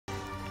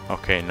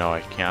Okay, no,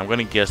 I can't. I'm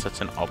gonna guess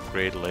that's an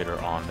upgrade later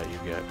on that you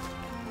get.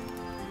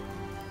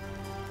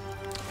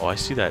 Oh, I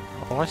see that.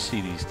 Oh, I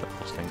see those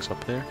things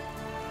up there.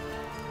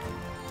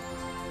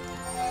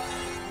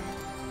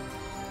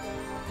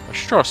 I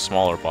should draw a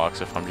smaller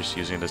box if I'm just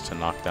using this to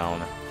knock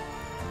down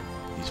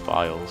these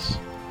files.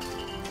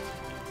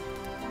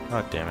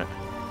 God damn it.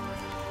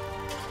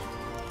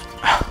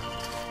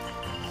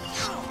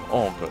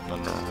 Oh, good. No,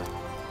 no, no.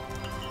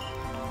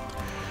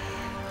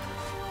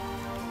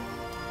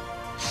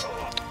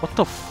 What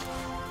the f...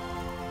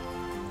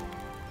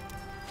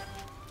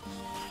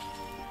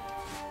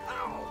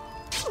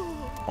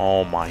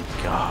 Oh my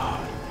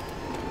god.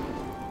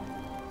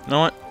 You know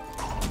what?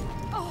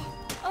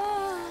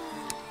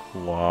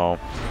 Wow.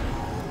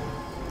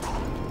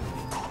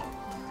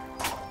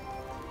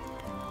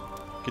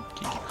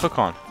 Hook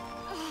on.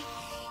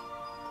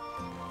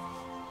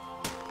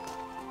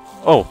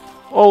 Oh.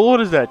 Oh, what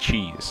is that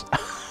cheese?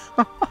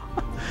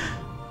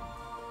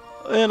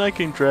 And I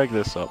can drag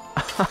this up.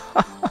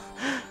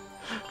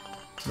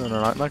 No,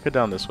 no, knock it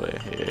down this way.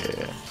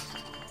 Yeah.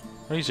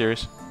 Are you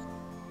serious?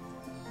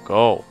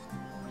 Go.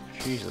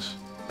 Jesus.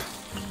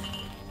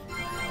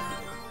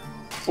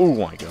 Oh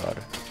my god.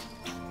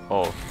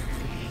 Oh.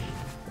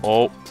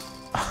 Oh.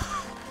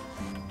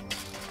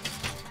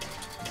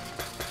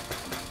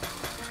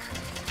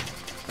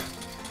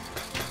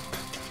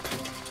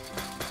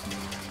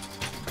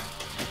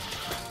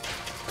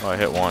 Oh, I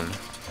hit one.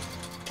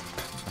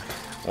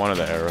 One of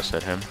the arrows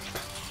hit him.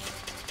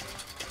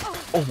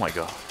 Oh my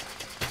god.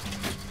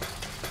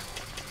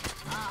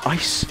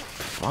 Ice.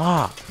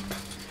 Fuck.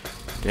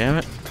 Damn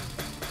it.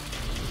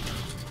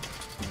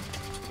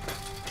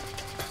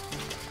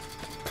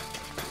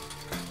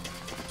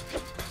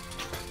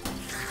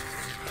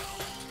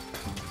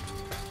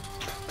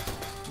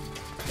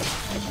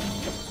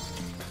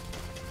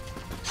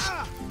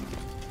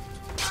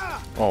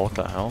 Oh, what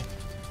the hell?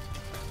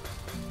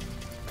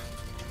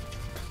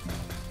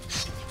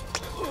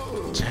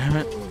 Damn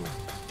it.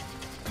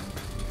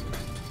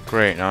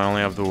 Great, now I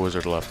only have the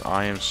wizard left.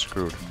 I am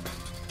screwed.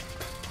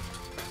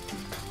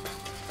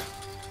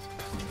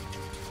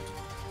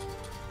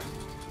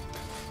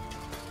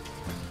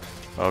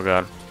 Oh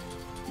god.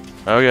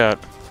 Oh god.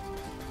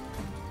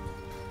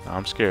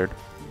 I'm scared.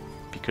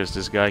 Because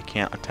this guy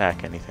can't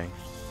attack anything.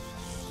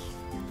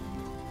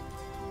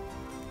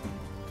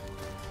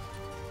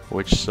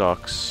 Which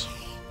sucks.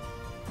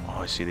 Oh,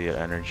 I see the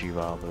energy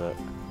valve of it.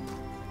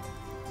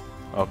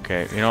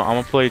 Okay, you know, I'm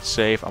gonna play it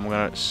safe. I'm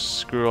gonna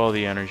screw all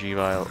the energy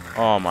vial.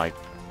 Oh my.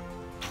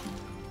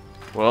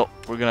 Well,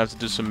 we're gonna have to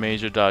do some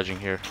major dodging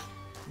here.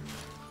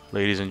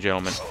 Ladies and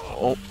gentlemen.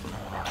 Oh,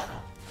 no.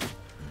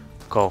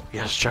 Go.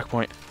 Yes,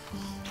 checkpoint.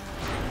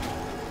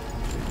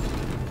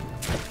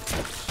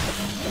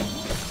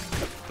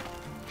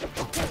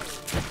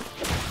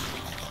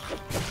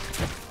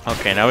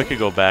 Okay, now we could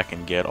go back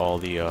and get all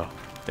the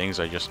things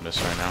I just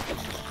missed right now.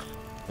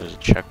 There's a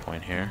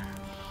checkpoint here.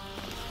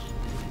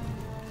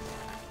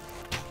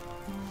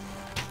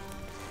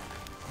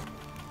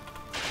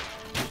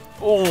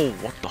 Oh,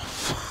 what the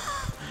f...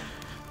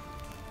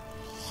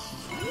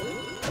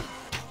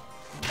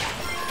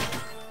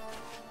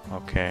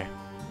 Okay.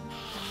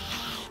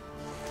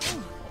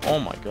 Oh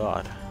my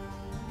god.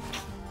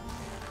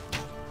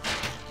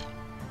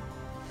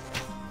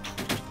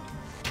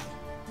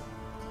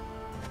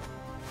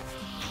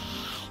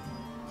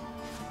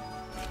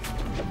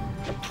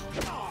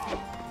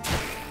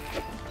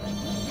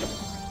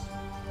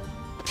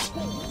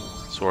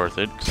 It's worth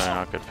it, because I'm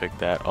not gonna pick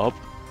that up.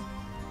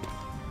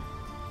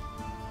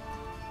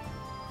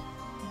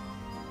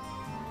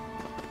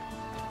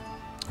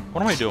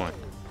 What am I doing?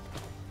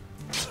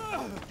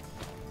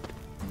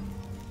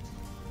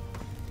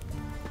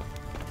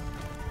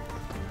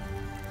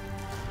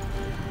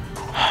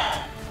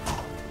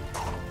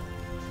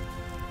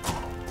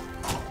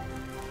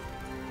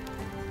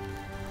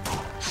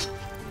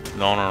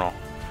 No, no, no.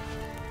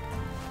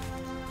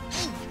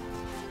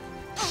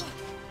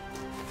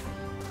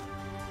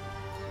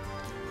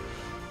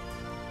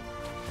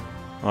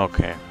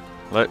 Okay.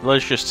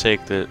 Let's just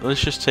take the...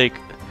 Let's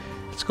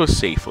go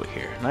safely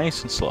here.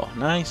 Nice and slow.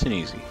 Nice and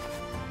easy.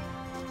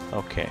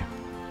 Okay.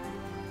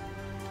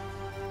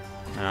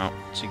 Now,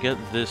 to get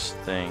this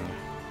thing...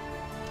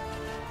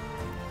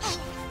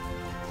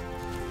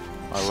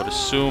 I would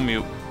assume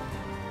you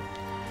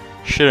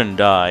shouldn't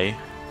die.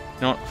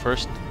 You know what?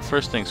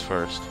 First things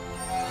first.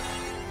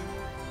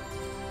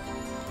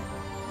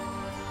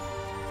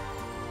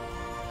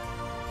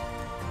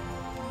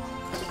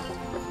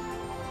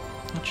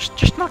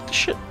 Just knock the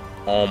shit.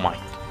 Oh my.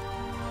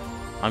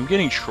 I'm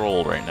getting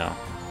trolled right now.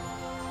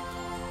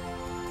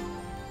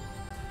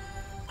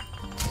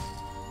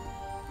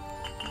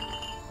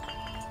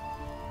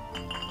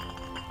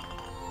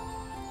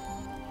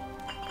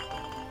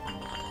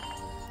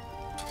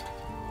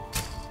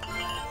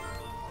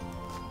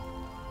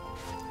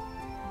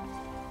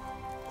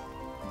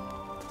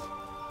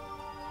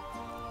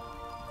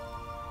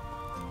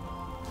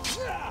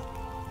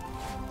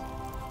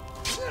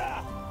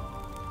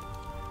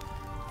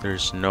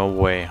 There's no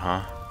way,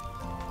 huh?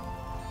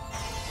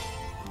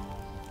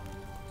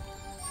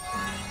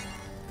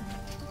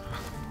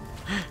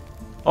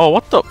 Oh,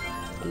 what the?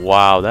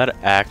 Wow, that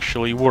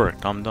actually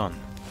worked. I'm done.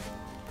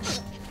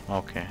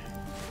 Okay.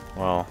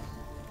 Well,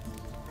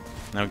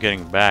 now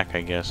getting back,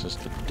 I guess, is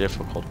the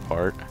difficult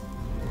part.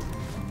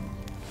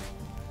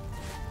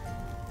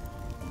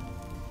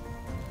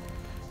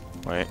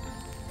 Wait.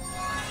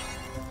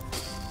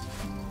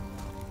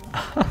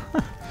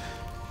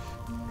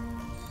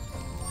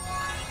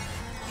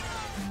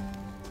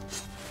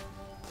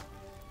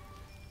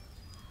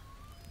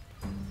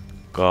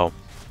 Go.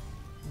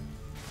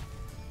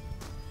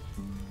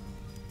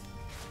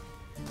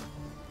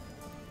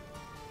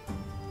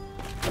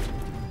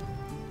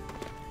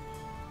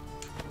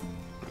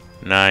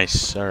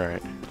 Nice.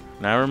 Alright.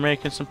 Now we're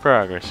making some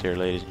progress here,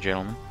 ladies and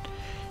gentlemen.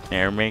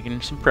 Now we're making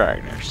some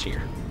progress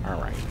here.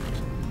 Alright.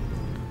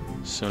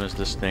 As soon as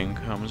this thing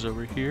comes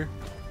over here,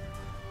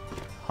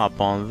 hop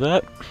on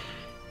that.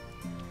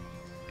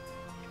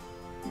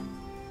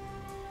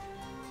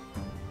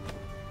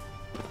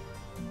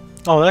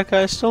 Oh, that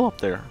guy's still up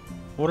there.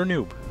 What a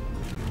noob.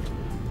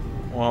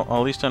 Well, at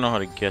least I know how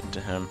to get to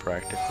him,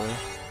 practically.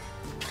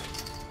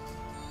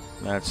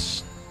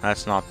 That's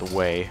not the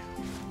way.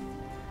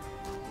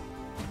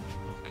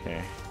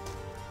 Okay.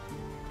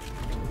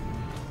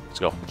 Let's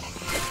go.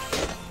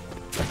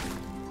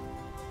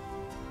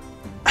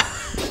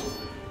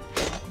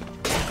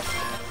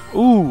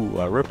 Ooh,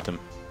 I ripped him.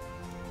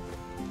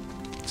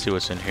 Let's see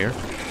what's in here.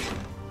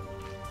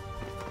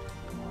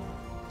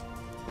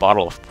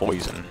 Bottle of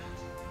poison.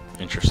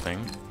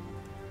 Interesting.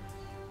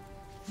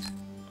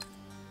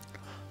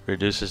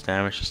 Reduces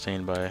damage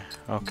sustained by...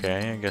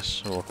 Okay, I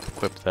guess we'll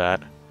equip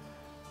that.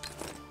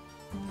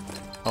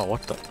 Oh,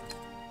 what the...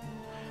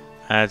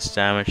 Adds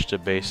damage to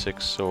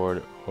basic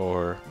sword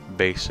or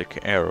basic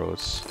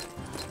arrows.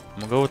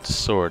 I'm gonna go with the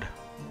sword.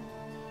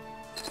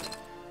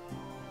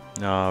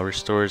 No,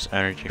 restores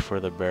energy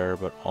for the bearer,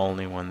 but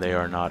only when they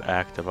are not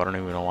active. I don't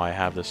even know why I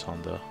have this on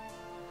the...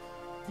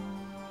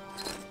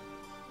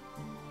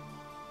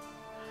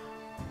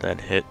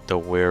 That hit the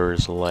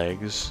wearer's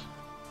legs.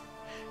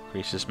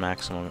 Increases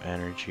maximum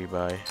energy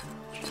by...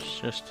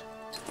 Just...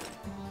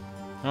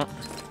 Oh,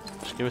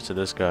 just give it to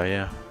this guy,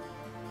 yeah.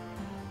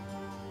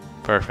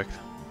 Perfect.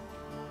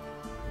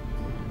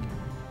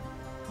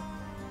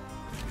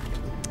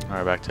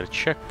 Alright, back to the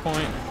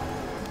checkpoint.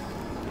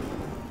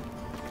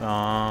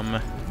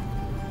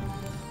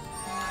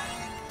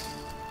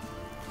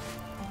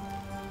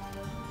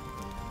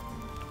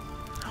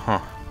 Huh.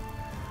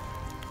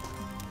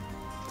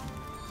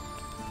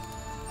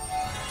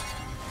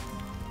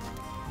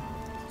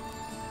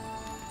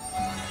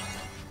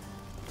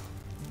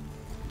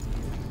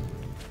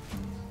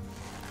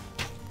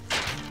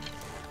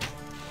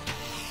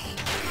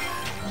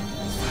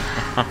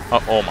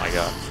 Oh my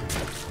god.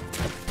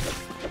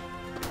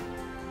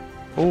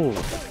 Ooh.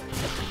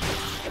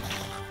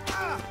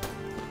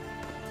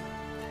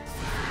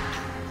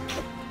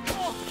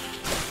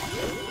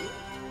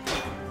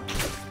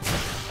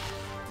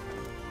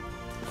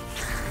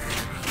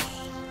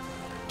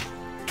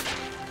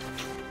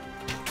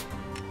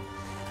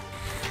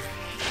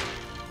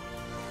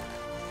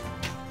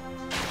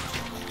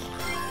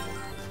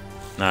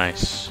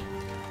 Nice.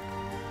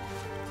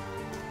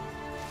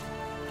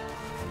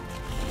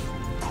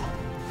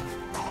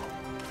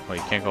 Oh,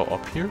 you can't go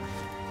up here?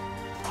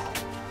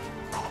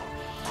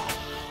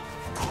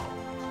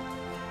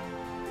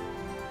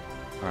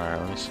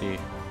 Alright, let me see.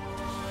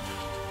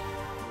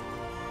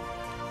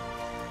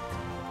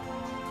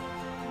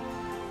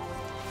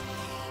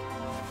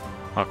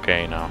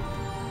 Okay, now.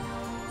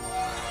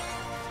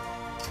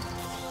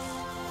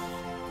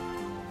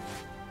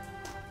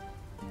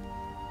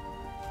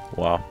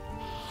 Wow.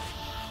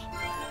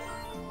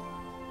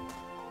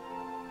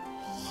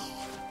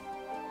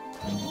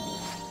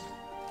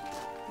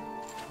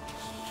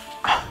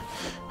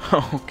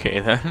 Okay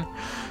then.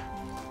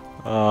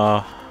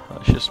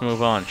 Let's just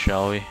move on,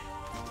 shall we?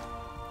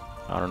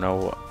 I don't know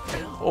what.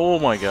 Oh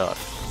my god.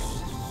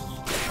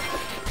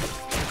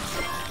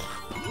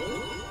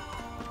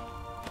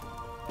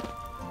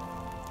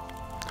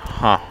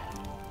 Huh.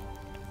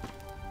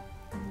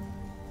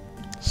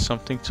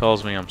 Something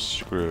tells me I'm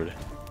screwed.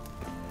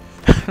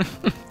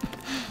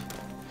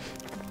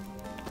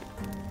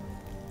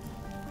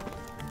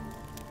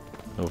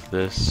 Move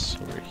this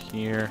over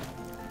here.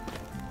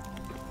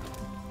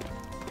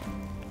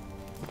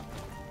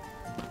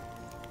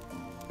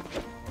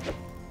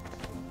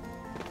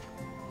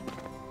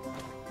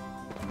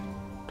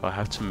 Do I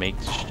have to make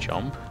this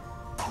jump?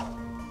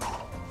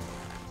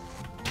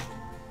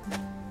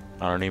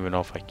 I don't even know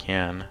if I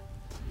can.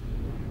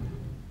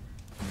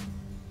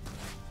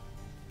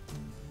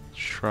 Let's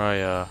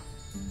try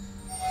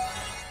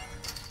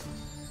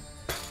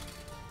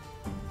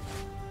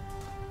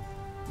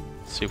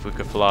see if we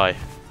could fly.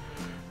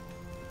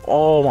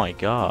 Oh my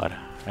god,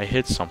 I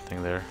hit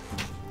something there.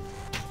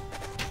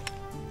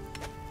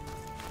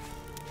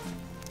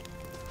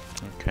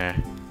 Okay.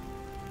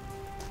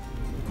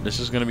 This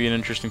is going to be an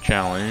interesting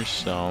challenge,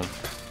 so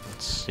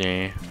let's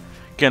see.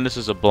 Again, this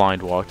is a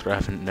blind walkthrough. I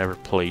haven't never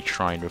played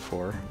Trine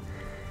before.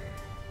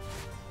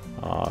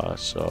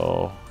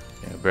 So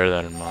Yeah, bear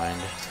that in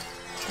mind.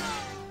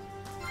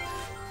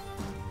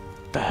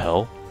 What the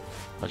hell?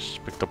 I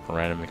just picked up a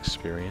random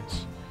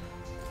experience.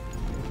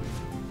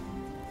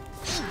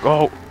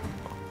 Go!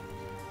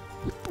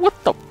 What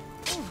the?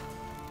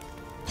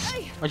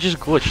 I just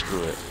glitched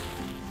through it.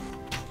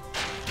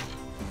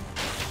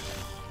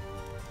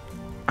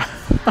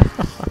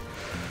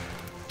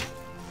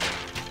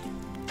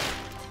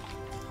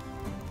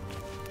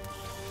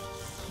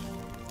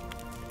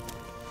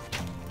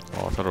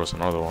 Oh, I thought there was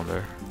another one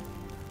there.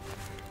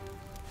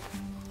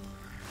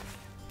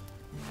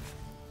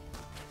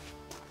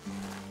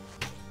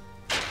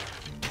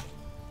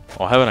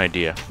 Oh, I have an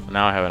idea.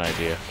 Now I have an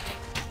idea.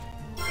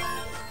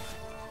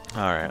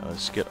 Alright,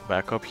 let's get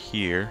back up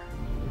here.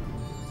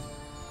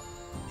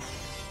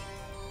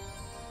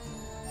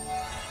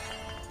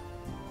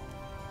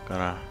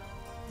 Gonna...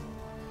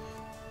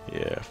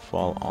 yeah,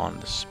 fall on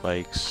the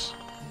spikes.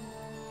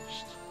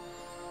 Just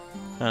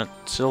kind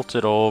of tilt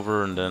it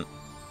over and then...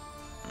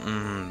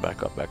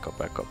 back up, back up,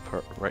 back up.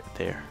 Right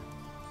there.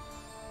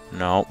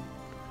 No.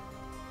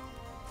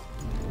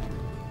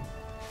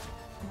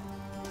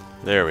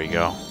 There we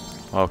go.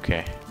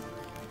 Okay.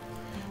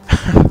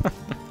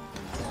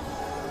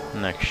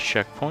 Next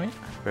checkpoint.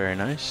 Very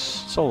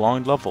nice. It's a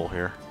long level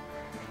here.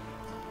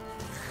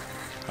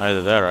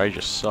 Either that or I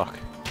just suck.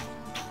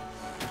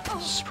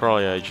 It's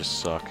probably I just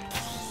suck.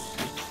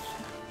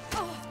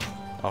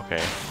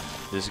 Okay.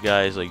 This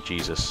guy is like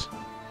Jesus.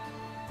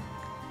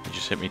 He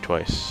just hit me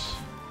twice.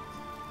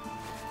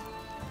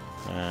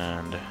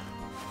 And...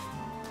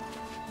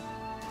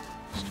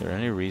 is there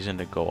any reason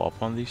to go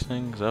up on these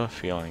things? I have a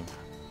feeling.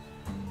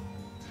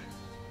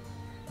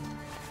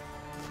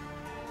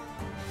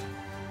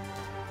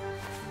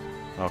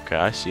 Okay,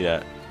 I see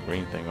that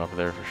green thing up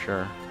there for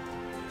sure.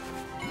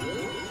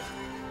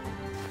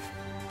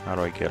 How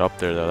do I get up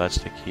there though? That's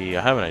the key.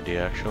 I have an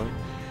idea actually.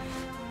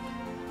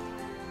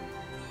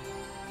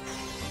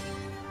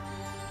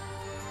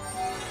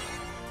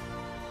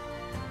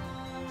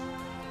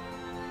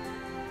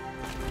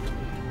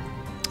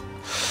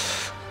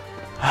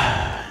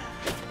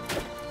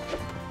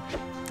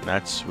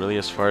 That's really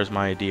as far as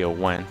my idea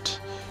went.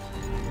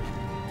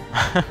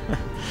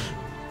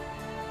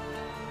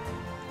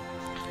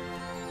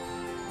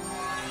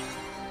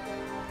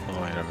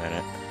 Wait a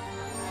minute.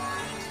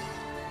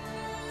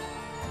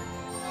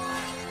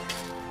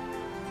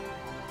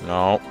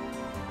 No.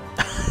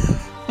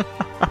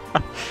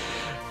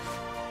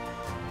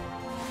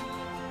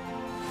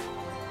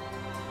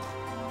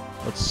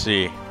 Let's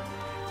see.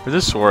 If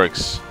this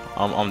works,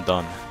 I'm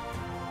done.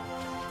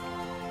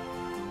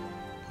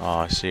 Oh,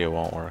 I see it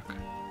won't work.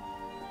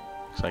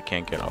 Because I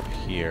can't get up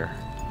here.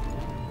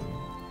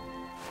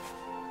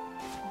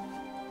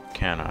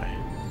 Can I?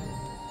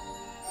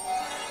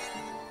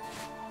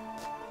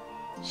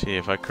 See,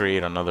 if I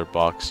create another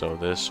box, so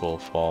this will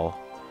fall.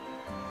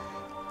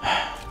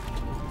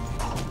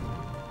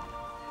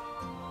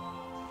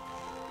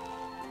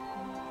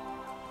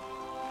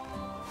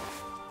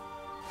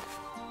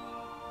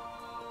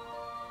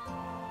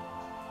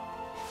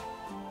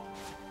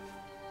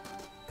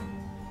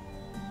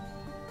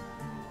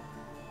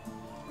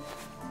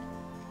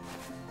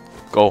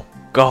 Go,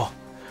 go,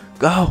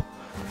 go!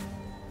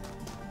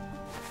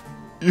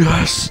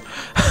 Yes!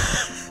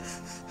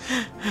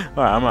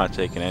 Alright, I'm not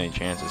taking any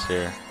chances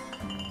here.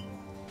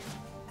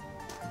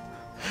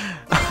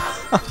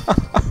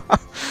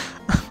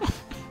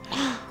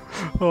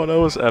 Oh, that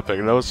was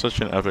epic. That was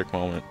such an epic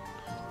moment.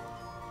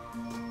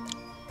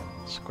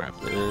 Scrap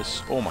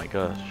this. Oh my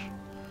gosh.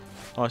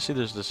 Oh, I see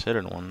there's this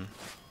hidden one.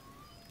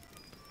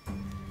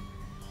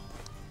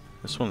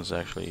 This one's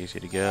actually easy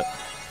to get.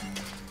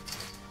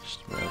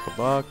 Just make a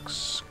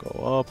box,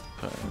 go up,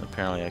 and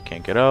apparently I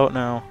can't get out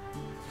now.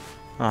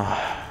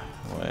 Ah,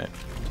 wait.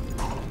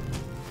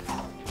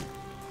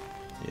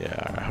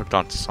 Yeah, I hooked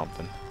onto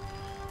something.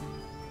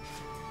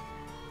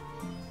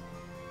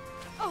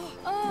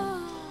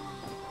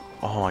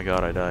 Oh my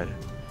god, I died.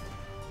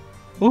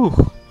 Ooh!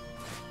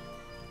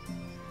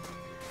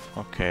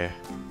 Okay.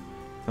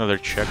 Another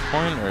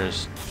checkpoint, or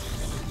is...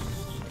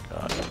 oh my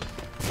god.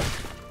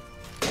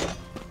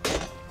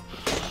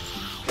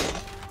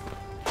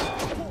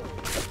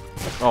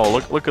 Oh,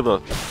 look at the...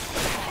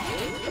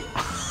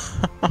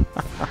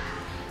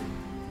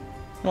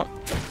 What?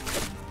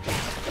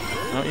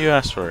 No, you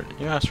asked for it.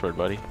 You asked for it,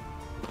 buddy.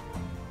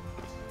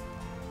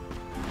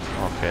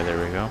 Okay,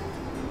 there we go.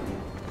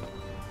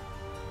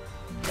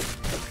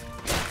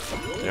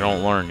 They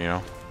don't learn, you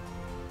know.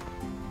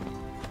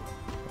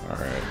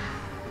 Alright.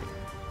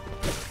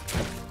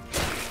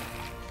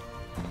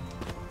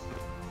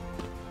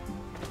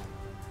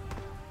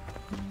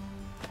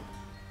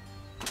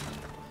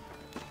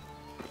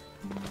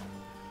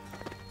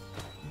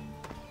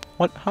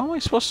 What? How am I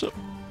supposed to...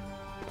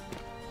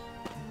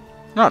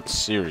 Not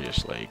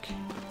serious, like...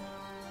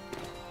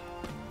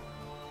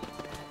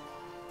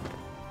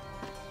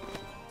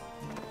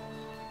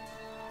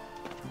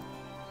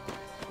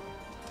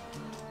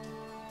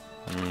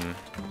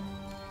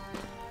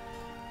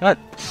 Not...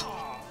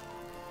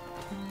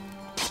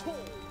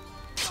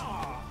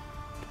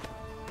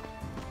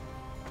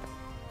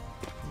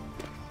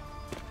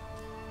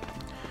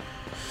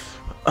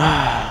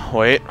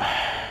 Wait.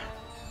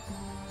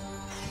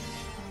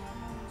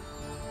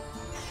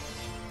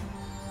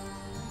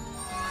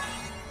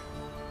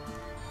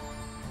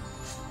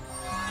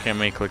 Can't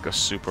make like a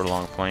super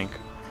long plank.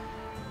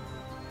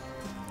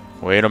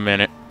 Wait a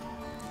minute.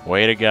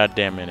 Wait a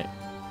goddamn minute.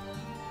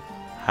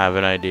 Have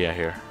an idea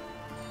here.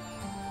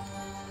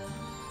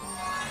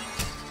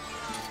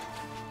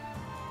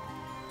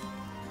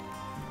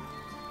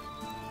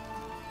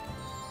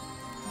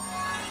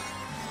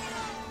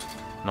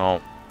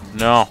 No.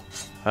 No.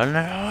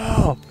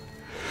 No.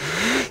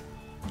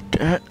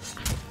 Damn it.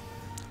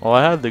 Well,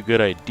 I had the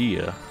good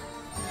idea.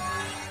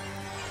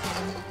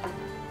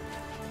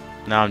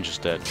 Now I'm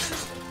just dead.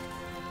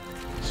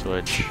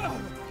 Switch.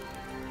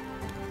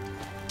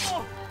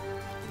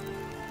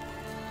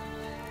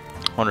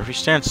 Wonder if you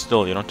stand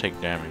still, you don't take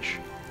damage.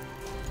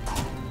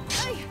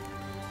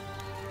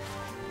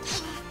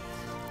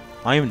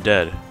 I am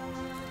dead.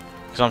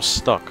 Because I'm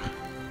stuck.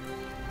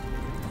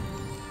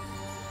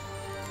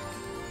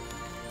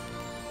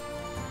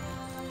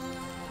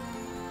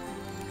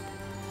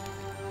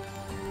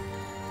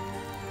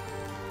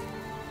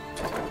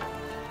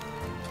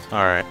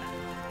 Alright.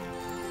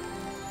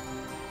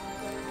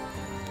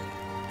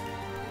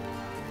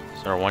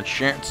 Is there one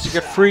chance to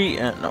get free?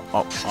 And no,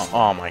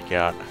 oh my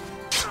god.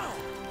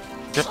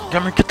 Get the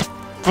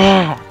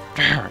oh,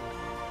 damn it.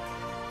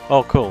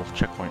 Oh cool,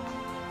 checkpoint.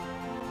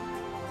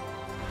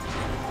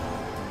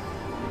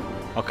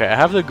 Okay, I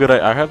have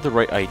the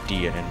right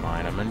idea in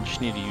mind. I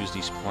just need to use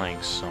these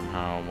planks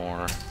somehow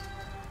more.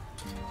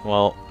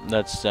 Well,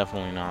 that's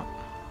definitely not.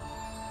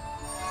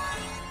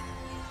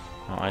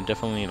 Oh, I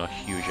definitely need a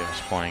huge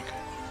ass plank.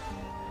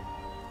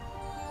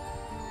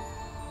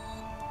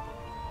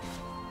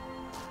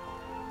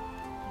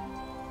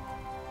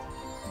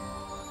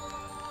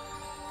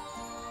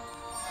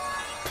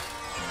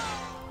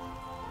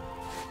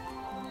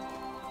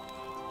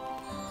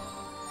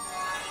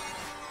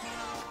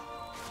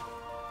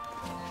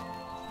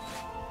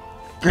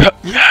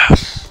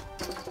 Yes!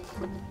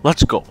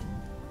 Let's go.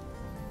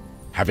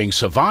 Having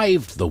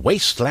survived the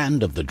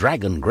wasteland of the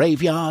Dragon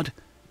Graveyard,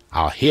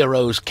 our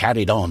heroes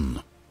carried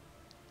on.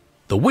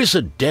 The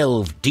wizard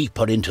delved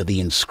deeper into the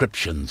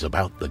inscriptions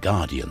about the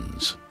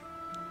Guardians.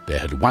 There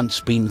had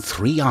once been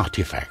 3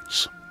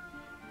 artifacts.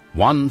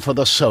 One for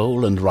the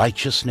soul and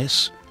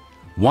righteousness,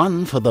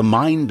 one for the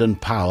mind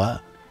and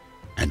power,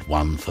 and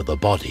one for the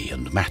body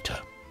and matter.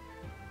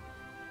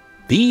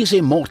 These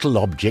immortal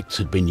objects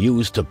had been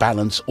used to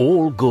balance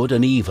all good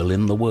and evil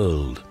in the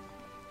world.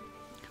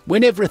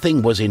 When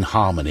everything was in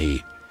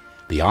harmony,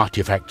 the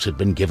artifacts had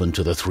been given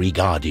to the 3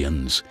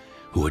 Guardians,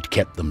 who had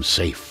kept them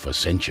safe for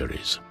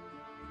centuries.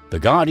 The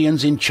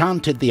Guardians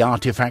enchanted the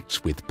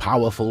artifacts with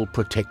powerful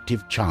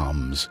protective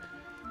charms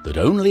that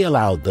only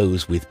allowed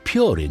those with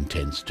pure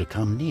intents to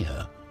come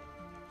near.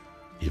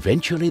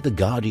 Eventually the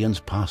Guardians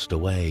passed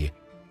away,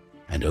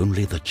 and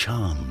only the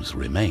charms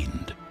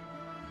remained.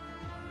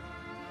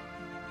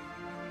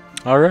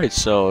 Alright,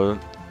 so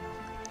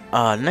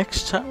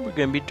next time we're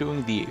going to be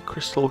doing the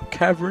Crystal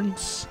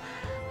Caverns.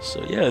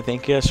 So yeah,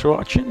 thank you guys for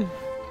watching.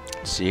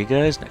 See you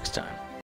guys next time.